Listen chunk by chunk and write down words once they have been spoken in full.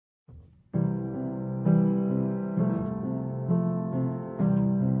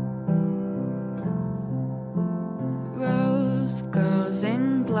Rose girls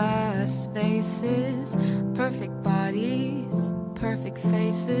in glass faces, perfect bodies, perfect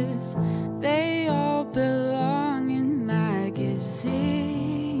faces. They all belong in magazines.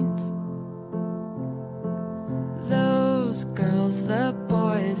 Those girls the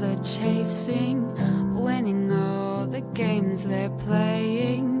boys are chasing, winning all the games they're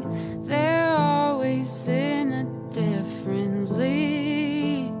playing. They're always in a different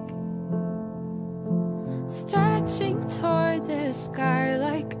league, stretching toward the sky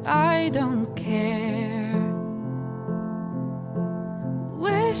like I don't care,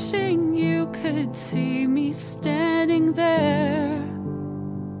 wishing you could see me standing there.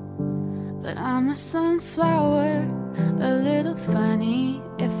 But I'm a sunflower, a little funny.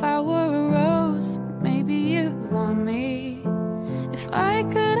 If I were a rose, maybe you'd want me. If I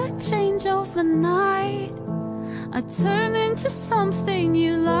could, I'd change overnight, I'd turn into something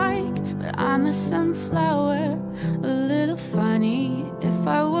you like. But I'm a sunflower, a little funny. If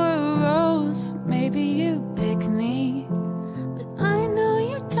I were a rose, maybe you'd pick me. But I know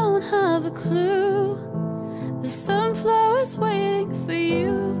you don't have a clue. The sunflower's waiting for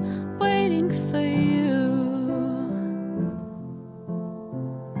you, waiting for you.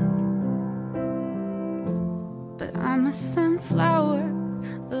 But I'm a sunflower,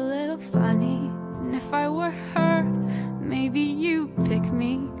 a little funny. And if I were her, maybe you'd pick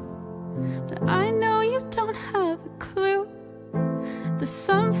me. But I know you don't have a clue. The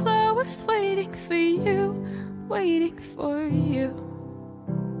sunflower's waiting for you, waiting for you.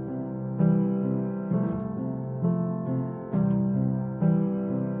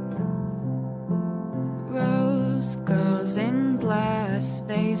 Rose girls in glass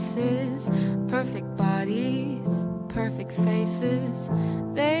faces, perfect bodies, perfect faces.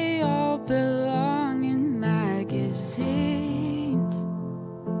 They all belong in magazines.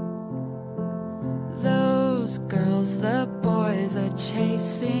 Those girls the boys are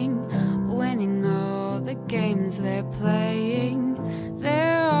chasing, winning all the games they're playing.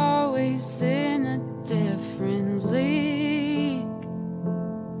 They're always in a different league,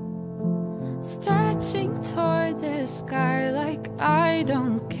 stretching toward the sky like I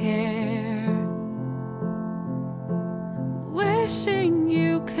don't care, wishing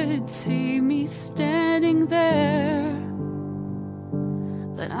you could see me standing there.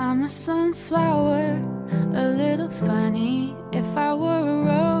 But I'm a sunflower, a little funny. If I were a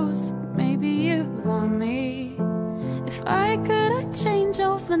rose, maybe you'd want me. If I could, I'd change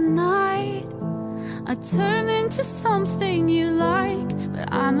overnight, I'd turn into something you like.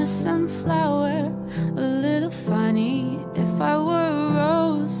 But I'm a sunflower, a little funny. If I were a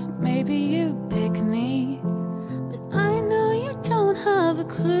rose, maybe you'd pick me. But I know you don't have a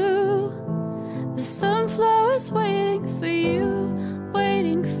clue. The sunflower's waiting for you,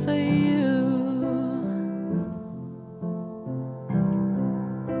 waiting for you.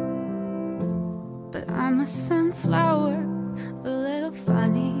 But I'm a sunflower, a little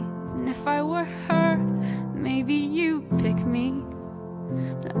funny. And if I were her, maybe you'd pick me.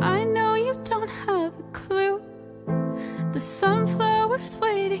 But I know you don't have a clue. The sunflower's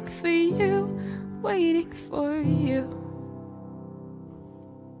waiting for you, waiting for you.